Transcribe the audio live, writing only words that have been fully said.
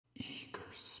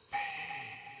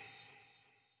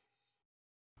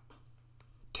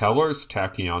Teller's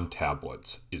Tachyon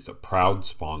Tablets is a proud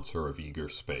sponsor of Eager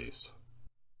Space.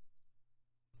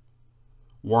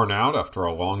 Worn out after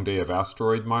a long day of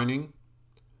asteroid mining?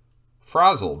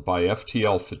 Frazzled by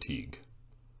FTL fatigue?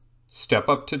 Step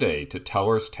up today to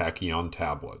Teller's Tachyon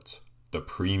Tablets, the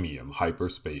premium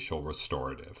hyperspatial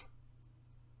restorative.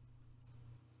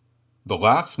 The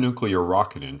last nuclear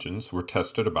rocket engines were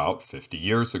tested about 50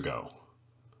 years ago.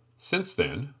 Since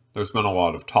then, there's been a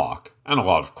lot of talk and a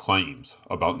lot of claims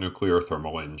about nuclear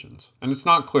thermal engines, and it's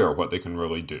not clear what they can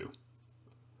really do.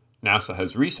 NASA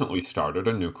has recently started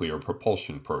a nuclear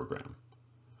propulsion program.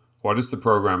 What is the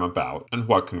program about, and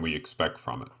what can we expect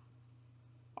from it?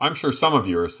 I'm sure some of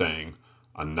you are saying,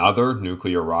 another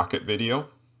nuclear rocket video?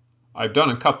 I've done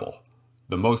a couple.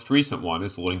 The most recent one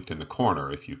is linked in the corner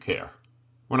if you care.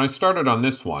 When I started on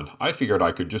this one, I figured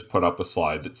I could just put up a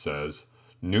slide that says,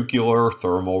 nuclear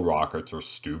thermal rockets are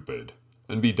stupid,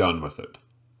 and be done with it.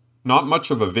 Not much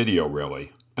of a video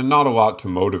really, and not a lot to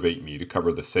motivate me to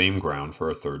cover the same ground for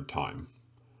a third time.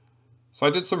 So I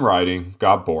did some writing,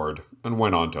 got bored, and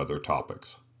went on to other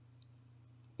topics.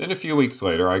 Then a few weeks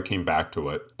later I came back to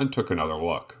it and took another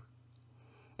look.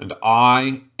 And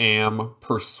I am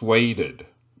persuaded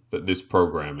that this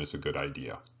program is a good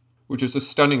idea, which is a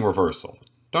stunning reversal.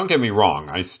 Don't get me wrong,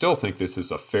 I still think this is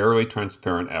a fairly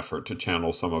transparent effort to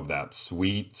channel some of that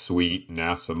sweet, sweet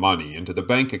NASA money into the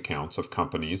bank accounts of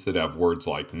companies that have words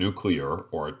like nuclear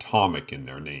or atomic in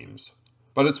their names.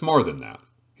 But it's more than that.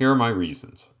 Here are my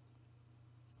reasons.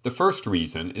 The first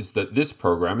reason is that this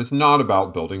program is not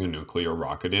about building a nuclear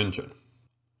rocket engine.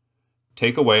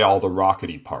 Take away all the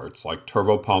rockety parts like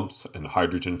turbopumps and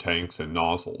hydrogen tanks and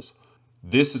nozzles.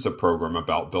 This is a program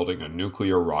about building a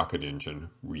nuclear rocket engine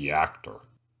reactor.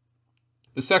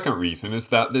 The second reason is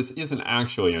that this isn't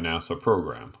actually a NASA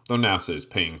program, though NASA is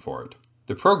paying for it.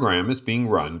 The program is being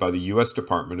run by the U.S.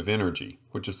 Department of Energy,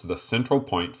 which is the central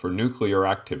point for nuclear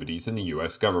activities in the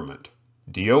U.S. government.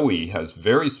 DOE has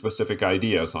very specific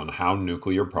ideas on how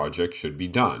nuclear projects should be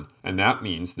done, and that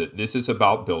means that this is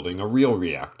about building a real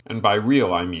reactor. And by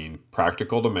real, I mean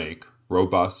practical to make,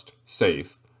 robust,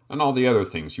 safe, and all the other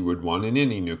things you would want in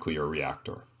any nuclear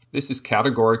reactor. This is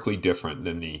categorically different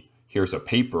than the "here's a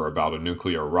paper about a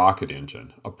nuclear rocket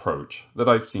engine" approach that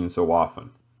I've seen so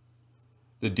often.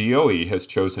 The DOE has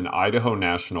chosen Idaho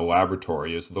National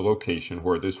Laboratory as the location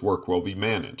where this work will be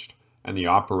managed, and the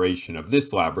operation of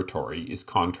this laboratory is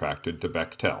contracted to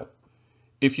Bechtel.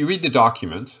 If you read the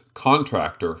documents,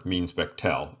 contractor means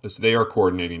Bechtel, as they are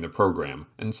coordinating the program,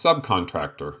 and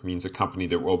subcontractor means a company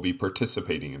that will be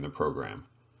participating in the program.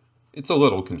 It's a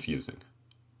little confusing.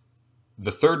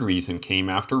 The third reason came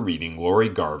after reading Lori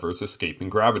Garver's Escaping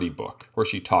Gravity book, where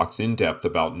she talks in depth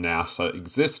about NASA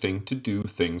existing to do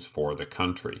things for the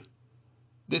country.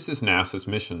 This is NASA's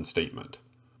mission statement.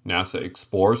 NASA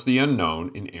explores the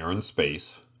unknown in air and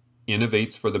space,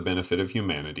 innovates for the benefit of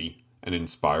humanity, and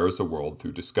inspires the world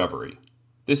through discovery.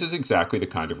 This is exactly the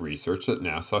kind of research that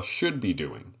NASA should be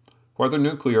doing. Whether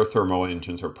nuclear thermal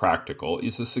engines are practical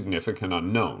is a significant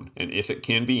unknown, and if it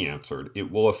can be answered,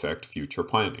 it will affect future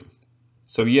planning.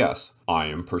 So yes, I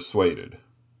am persuaded.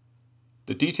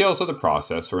 The details of the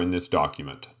process are in this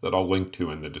document that I'll link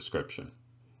to in the description.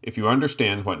 If you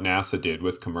understand what NASA did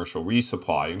with commercial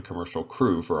resupply and commercial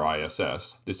crew for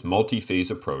ISS, this multi-phase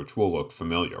approach will look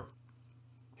familiar.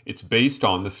 It's based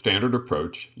on the standard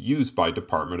approach used by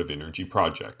Department of Energy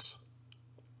projects.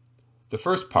 The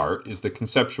first part is the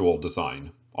conceptual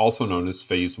design, also known as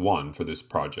Phase 1 for this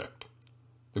project.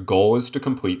 The goal is to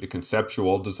complete the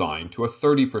conceptual design to a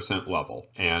 30% level,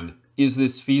 and is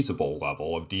this feasible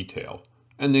level of detail,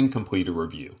 and then complete a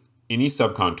review. Any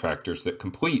subcontractors that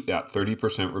complete that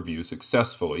 30% review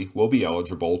successfully will be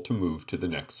eligible to move to the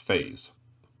next phase.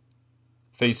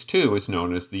 Phase 2 is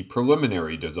known as the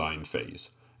preliminary design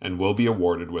phase, and will be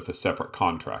awarded with a separate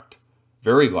contract,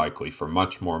 very likely for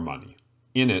much more money.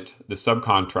 In it, the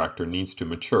subcontractor needs to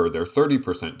mature their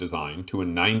 30% design to a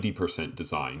 90%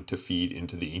 design to feed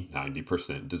into the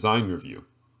 90% design review.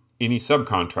 Any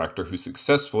subcontractor who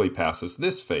successfully passes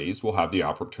this phase will have the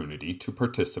opportunity to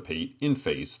participate in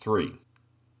Phase 3.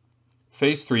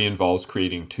 Phase 3 involves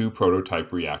creating 2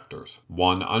 prototype reactors,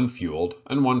 one unfueled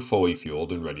and one fully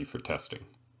fueled and ready for testing.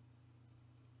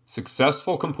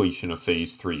 Successful completion of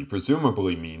Phase 3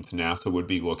 presumably means NASA would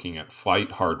be looking at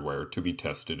flight hardware to be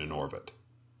tested in orbit.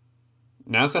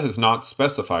 NASA has not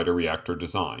specified a reactor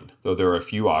design, though there are a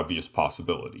few obvious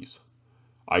possibilities.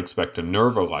 I expect a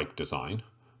NERVA-like design,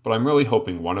 but I'm really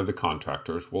hoping one of the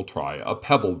contractors will try a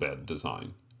pebble bed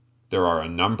design. There are a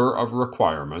number of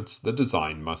requirements the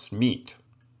design must meet.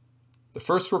 The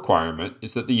first requirement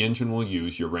is that the engine will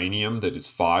use uranium that is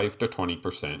 5 to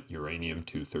 20%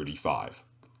 uranium-235.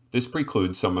 This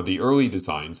precludes some of the early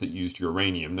designs that used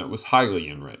uranium that was highly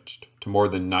enriched, to more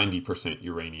than 90%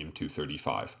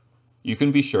 uranium-235. You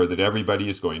can be sure that everybody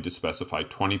is going to specify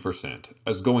 20%,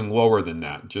 as going lower than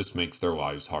that just makes their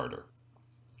lives harder.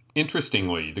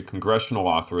 Interestingly, the congressional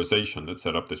authorization that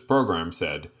set up this program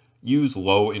said, use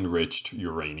low-enriched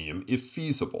uranium if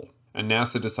feasible, and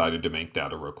NASA decided to make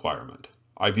that a requirement.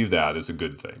 I view that as a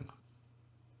good thing.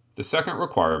 The second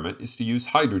requirement is to use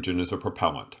hydrogen as a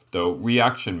propellant, though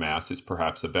reaction mass is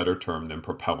perhaps a better term than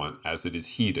propellant as it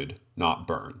is heated, not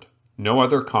burned. No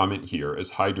other comment here,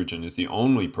 as hydrogen is the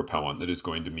only propellant that is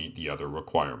going to meet the other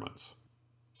requirements.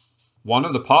 One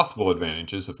of the possible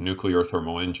advantages of nuclear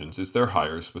thermal engines is their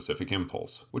higher specific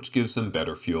impulse, which gives them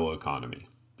better fuel economy.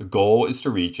 The goal is to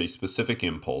reach a specific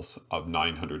impulse of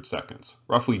 900 seconds,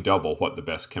 roughly double what the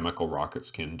best chemical rockets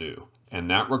can do,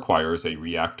 and that requires a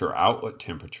reactor outlet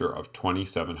temperature of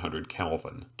 2700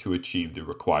 Kelvin to achieve the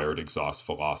required exhaust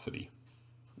velocity.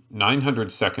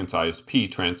 900 seconds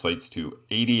ISP translates to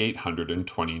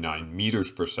 8,829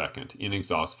 meters per second in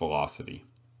exhaust velocity,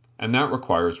 and that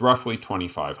requires roughly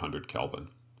 2500 Kelvin,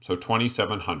 so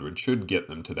 2700 should get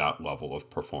them to that level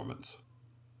of performance.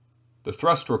 The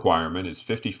thrust requirement is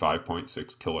 55.6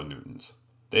 kilonewtons.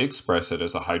 They express it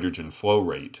as a hydrogen flow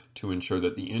rate to ensure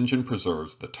that the engine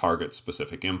preserves the target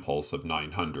specific impulse of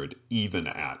 900 even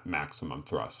at maximum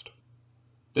thrust.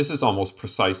 This is almost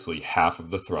precisely half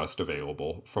of the thrust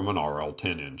available from an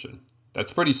RL-10 engine.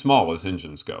 That's pretty small as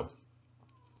engines go.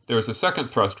 There is a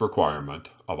second thrust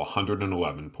requirement of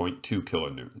 111.2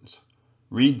 kilonewtons.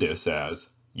 Read this as,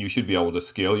 you should be able to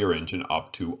scale your engine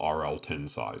up to RL-10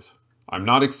 size. I'm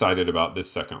not excited about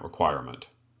this second requirement.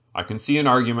 I can see an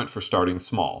argument for starting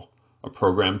small. A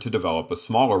program to develop a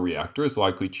smaller reactor is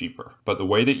likely cheaper, but the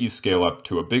way that you scale up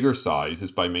to a bigger size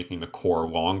is by making the core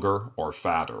longer or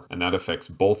fatter, and that affects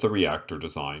both the reactor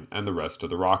design and the rest of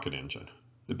the rocket engine.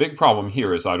 The big problem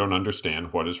here is I don't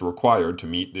understand what is required to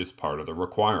meet this part of the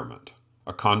requirement.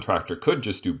 A contractor could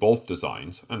just do both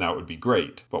designs, and that would be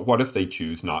great, but what if they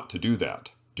choose not to do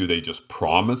that? Do they just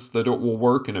promise that it will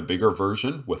work in a bigger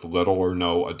version with little or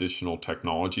no additional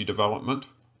technology development?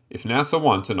 If NASA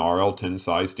wants an RL-10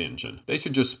 sized engine, they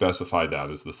should just specify that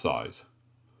as the size.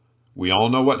 We all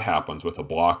know what happens with a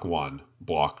Block 1,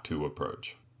 Block 2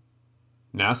 approach.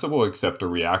 NASA will accept a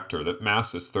reactor that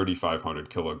masses 3,500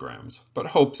 kilograms, but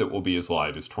hopes it will be as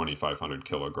light as 2,500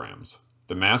 kilograms.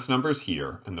 The mass numbers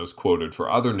here, and those quoted for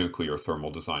other nuclear thermal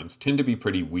designs, tend to be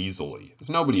pretty weaselly, as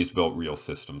nobody has built real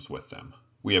systems with them.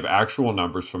 We have actual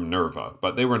numbers from NERVA,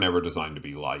 but they were never designed to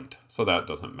be light, so that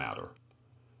doesn't matter.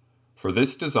 For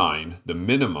this design, the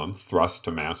minimum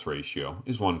thrust-to-mass ratio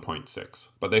is 1.6,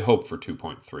 but they hope for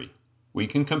 2.3. We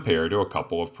can compare to a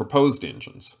couple of proposed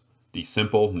engines. The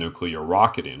simple nuclear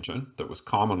rocket engine that was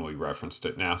commonly referenced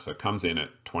at NASA comes in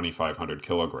at 2,500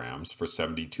 kilograms for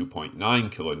 72.9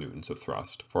 kilonewtons of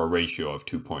thrust for a ratio of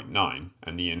 2.9,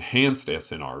 and the enhanced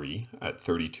SNRE at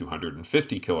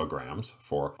 3,250 kilograms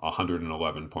for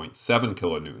 111.7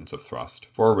 kilonewtons of thrust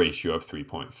for a ratio of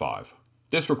 3.5.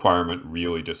 This requirement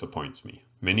really disappoints me.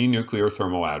 Many nuclear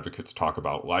thermal advocates talk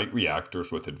about light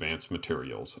reactors with advanced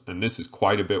materials, and this is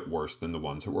quite a bit worse than the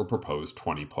ones that were proposed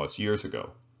 20 plus years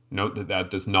ago. Note that that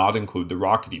does not include the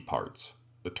rockety parts,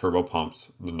 the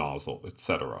turbopumps, the nozzle,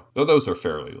 etc., though those are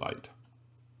fairly light.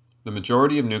 The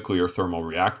majority of nuclear thermal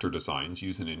reactor designs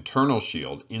use an internal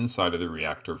shield inside of the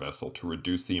reactor vessel to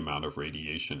reduce the amount of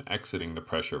radiation exiting the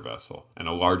pressure vessel, and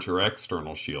a larger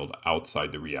external shield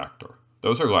outside the reactor.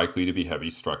 Those are likely to be heavy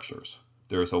structures.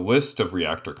 There is a list of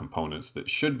reactor components that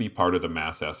should be part of the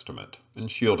mass estimate, and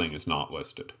shielding is not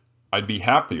listed. I'd be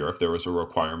happier if there was a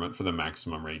requirement for the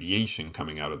maximum radiation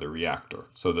coming out of the reactor,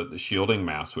 so that the shielding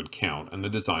mass would count and the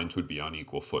designs would be on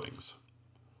equal footings.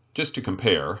 Just to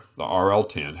compare, the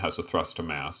RL-10 has a thrust to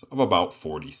mass of about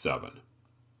 47.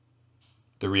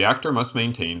 The reactor must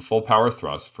maintain full power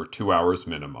thrust for 2 hours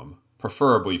minimum,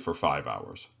 preferably for 5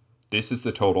 hours. This is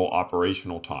the total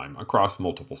operational time across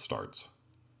multiple starts.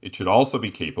 It should also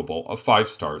be capable of 5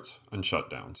 starts and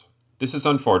shutdowns. This is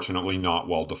unfortunately not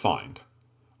well defined.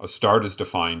 A start is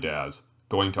defined as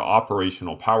going to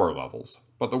operational power levels,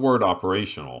 but the word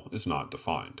operational is not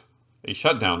defined. A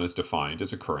shutdown is defined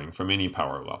as occurring from any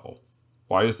power level.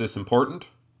 Why is this important?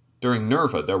 During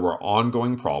NERVA, there were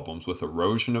ongoing problems with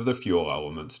erosion of the fuel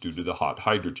elements due to the hot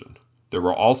hydrogen. There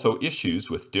were also issues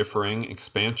with differing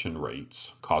expansion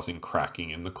rates, causing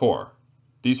cracking in the core.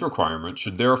 These requirements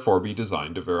should therefore be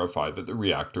designed to verify that the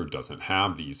reactor doesn't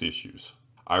have these issues.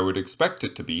 I would expect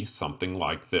it to be something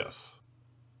like this.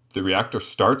 The reactor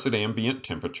starts at ambient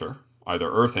temperature,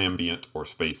 either Earth ambient or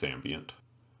space ambient.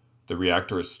 The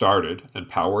reactor is started and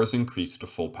power is increased to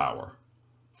full power.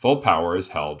 Full power is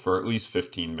held for at least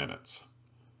 15 minutes.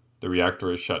 The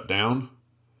reactor is shut down.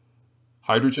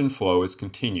 Hydrogen flow is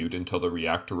continued until the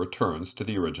reactor returns to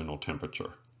the original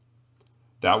temperature.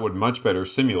 That would much better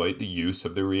simulate the use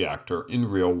of the reactor in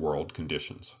real-world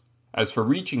conditions. As for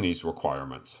reaching these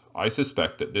requirements, I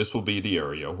suspect that this will be the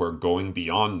area where going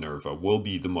beyond NERVA will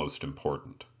be the most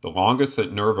important. The longest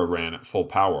that NERVA ran at full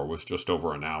power was just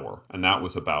over an hour, and that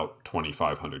was about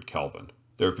 2500 Kelvin.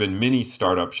 There have been many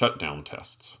startup shutdown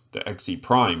tests. The XE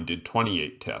Prime did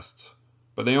 28 tests,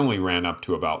 but they only ran up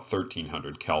to about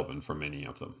 1300 Kelvin for many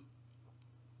of them.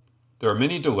 There are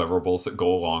many deliverables that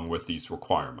go along with these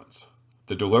requirements.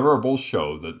 The deliverables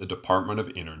show that the Department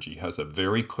of Energy has a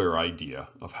very clear idea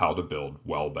of how to build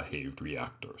well-behaved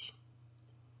reactors.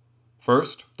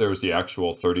 First, there is the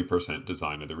actual 30%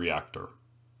 design of the reactor.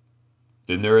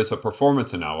 Then there is a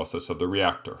performance analysis of the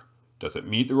reactor. Does it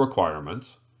meet the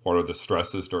requirements? What are the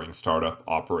stresses during startup,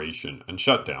 operation, and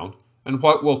shutdown? And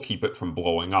what will keep it from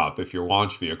blowing up if your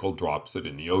launch vehicle drops it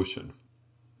in the ocean?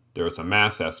 There is a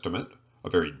mass estimate, a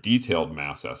very detailed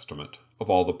mass estimate, of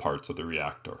all the parts of the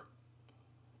reactor.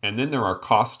 And then there are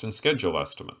cost and schedule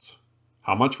estimates.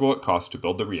 How much will it cost to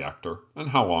build the reactor, and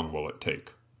how long will it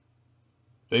take?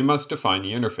 They must define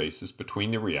the interfaces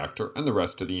between the reactor and the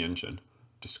rest of the engine,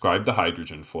 describe the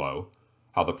hydrogen flow,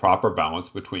 how the proper balance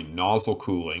between nozzle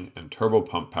cooling and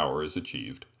turbopump power is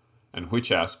achieved, and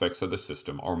which aspects of the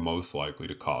system are most likely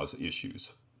to cause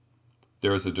issues.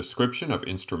 There is a description of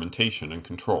instrumentation and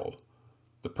control.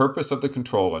 The purpose of the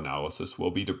control analysis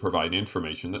will be to provide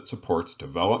information that supports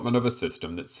development of a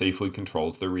system that safely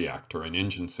controls the reactor and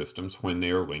engine systems when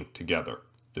they are linked together.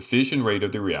 The fission rate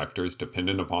of the reactor is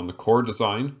dependent upon the core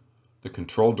design, the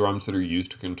control drums that are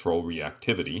used to control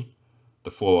reactivity,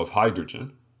 the flow of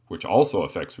hydrogen, which also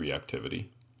affects reactivity,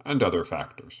 and other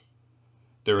factors.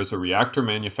 There is a reactor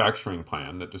manufacturing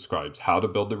plan that describes how to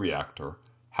build the reactor,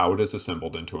 how it is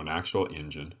assembled into an actual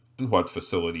engine, and what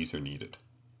facilities are needed.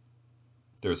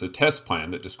 There is a test plan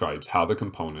that describes how the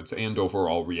components and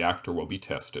overall reactor will be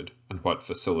tested and what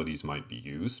facilities might be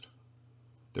used.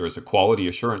 There is a quality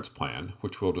assurance plan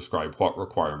which will describe what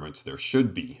requirements there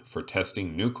should be for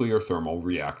testing nuclear thermal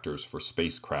reactors for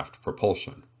spacecraft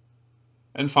propulsion.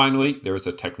 And finally, there is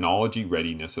a technology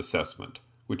readiness assessment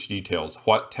which details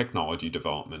what technology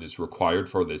development is required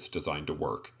for this design to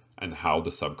work and how the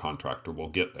subcontractor will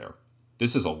get there.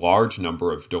 This is a large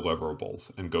number of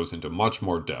deliverables and goes into much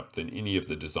more depth than any of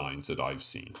the designs that I've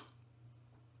seen.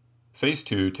 Phase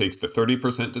 2 takes the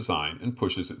 30% design and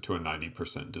pushes it to a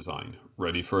 90% design,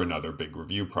 ready for another big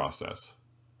review process.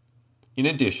 In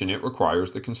addition, it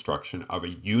requires the construction of a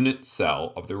unit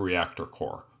cell of the reactor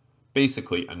core,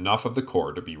 basically enough of the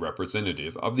core to be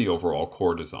representative of the overall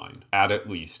core design, at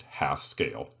least half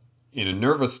scale. In a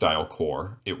NERVA-style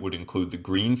core, it would include the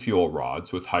green fuel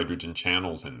rods with hydrogen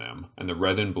channels in them, and the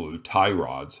red and blue tie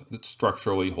rods that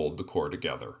structurally hold the core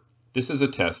together. This is a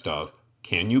test of,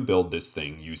 can you build this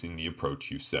thing using the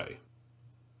approach you say?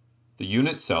 The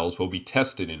unit cells will be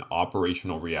tested in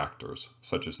operational reactors,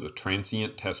 such as the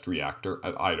Transient Test Reactor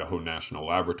at Idaho National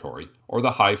Laboratory, or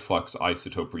the High Flux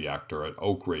Isotope Reactor at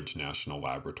Oak Ridge National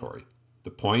Laboratory.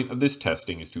 The point of this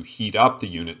testing is to heat up the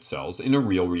unit cells in a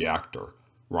real reactor,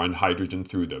 run hydrogen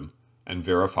through them, and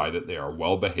verify that they are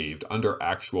well behaved under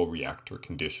actual reactor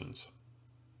conditions.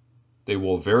 They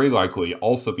will very likely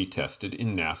also be tested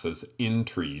in NASA's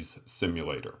INTREES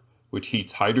simulator, which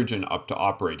heats hydrogen up to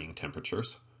operating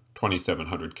temperatures,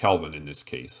 2700 Kelvin in this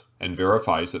case, and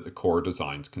verifies that the core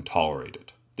designs can tolerate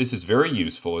it. This is very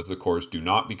useful as the cores do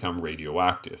not become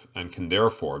radioactive and can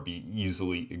therefore be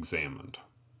easily examined.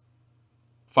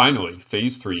 Finally,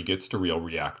 Phase 3 gets to real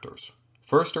reactors.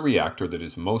 First, a reactor that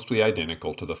is mostly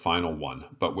identical to the final one,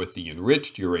 but with the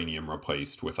enriched uranium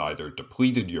replaced with either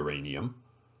depleted uranium,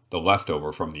 the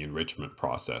leftover from the enrichment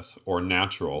process, or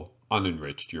natural,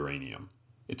 unenriched uranium.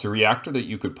 It's a reactor that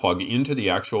you could plug into the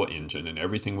actual engine and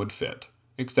everything would fit,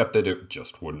 except that it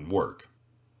just wouldn't work.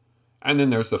 And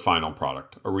then there's the final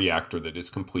product, a reactor that is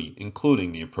complete,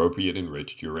 including the appropriate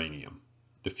enriched uranium.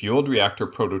 The fueled reactor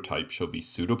prototype shall be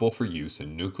suitable for use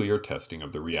in nuclear testing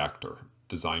of the reactor,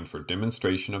 designed for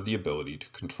demonstration of the ability to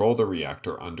control the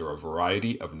reactor under a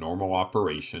variety of normal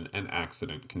operation and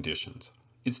accident conditions.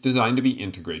 It's designed to be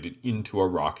integrated into a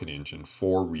rocket engine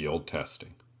for real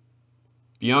testing.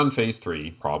 Beyond Phase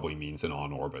 3 probably means an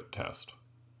on-orbit test.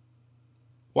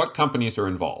 What companies are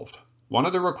involved? One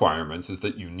of the requirements is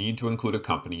that you need to include a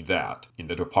company that, in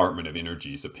the Department of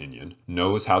Energy's opinion,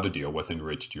 knows how to deal with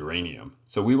enriched uranium,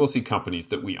 so we will see companies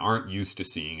that we aren't used to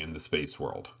seeing in the space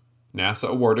world. NASA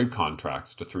awarded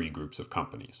contracts to 3 groups of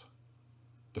companies.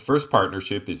 The first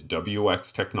partnership is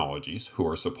WX Technologies, who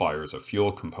are suppliers of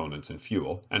fuel components and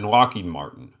fuel, and Lockheed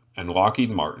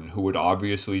Martin, who would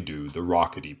obviously do the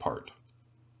rockety part.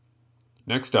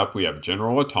 Next up, we have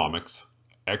General Atomics,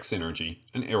 X-Energy,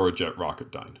 and Aerojet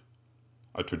Rocketdyne.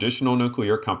 A traditional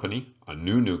nuclear company, a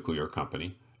new nuclear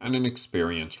company, and an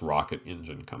experienced rocket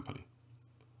engine company.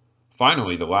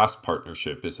 Finally, the last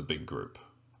partnership is a big group.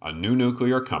 A new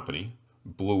nuclear company,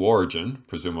 Blue Origin,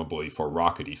 presumably for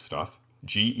rockety stuff,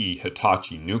 GE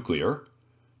Hitachi Nuclear,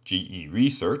 GE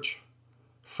Research,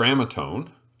 Framatome,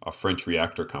 a French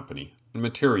reactor company, and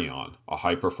Materion, a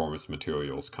high-performance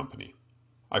materials company.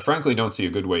 I frankly don't see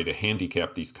a good way to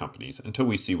handicap these companies until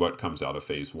we see what comes out of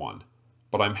Phase 1,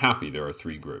 but I'm happy there are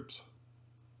 3 groups.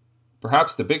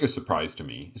 Perhaps the biggest surprise to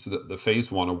me is that the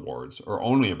Phase 1 awards are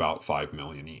only about $5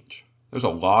 million each. There's a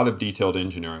lot of detailed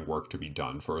engineering work to be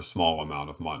done for a small amount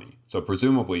of money, so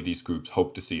presumably these groups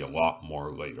hope to see a lot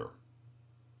more later.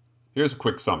 Here's a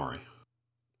quick summary.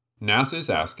 NASA is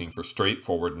asking for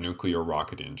straightforward nuclear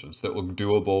rocket engines that look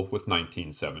doable with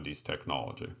 1970s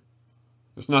technology.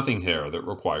 There's nothing here that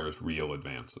requires real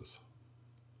advances.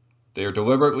 They are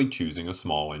deliberately choosing a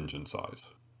small engine size.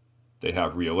 They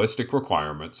have realistic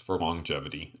requirements for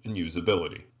longevity and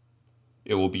usability.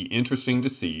 It will be interesting to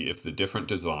see if the different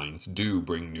designs do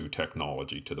bring new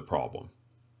technology to the problem.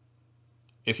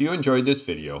 If you enjoyed this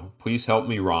video, please help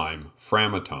me rhyme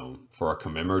Framatome for a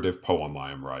commemorative poem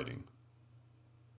I am writing.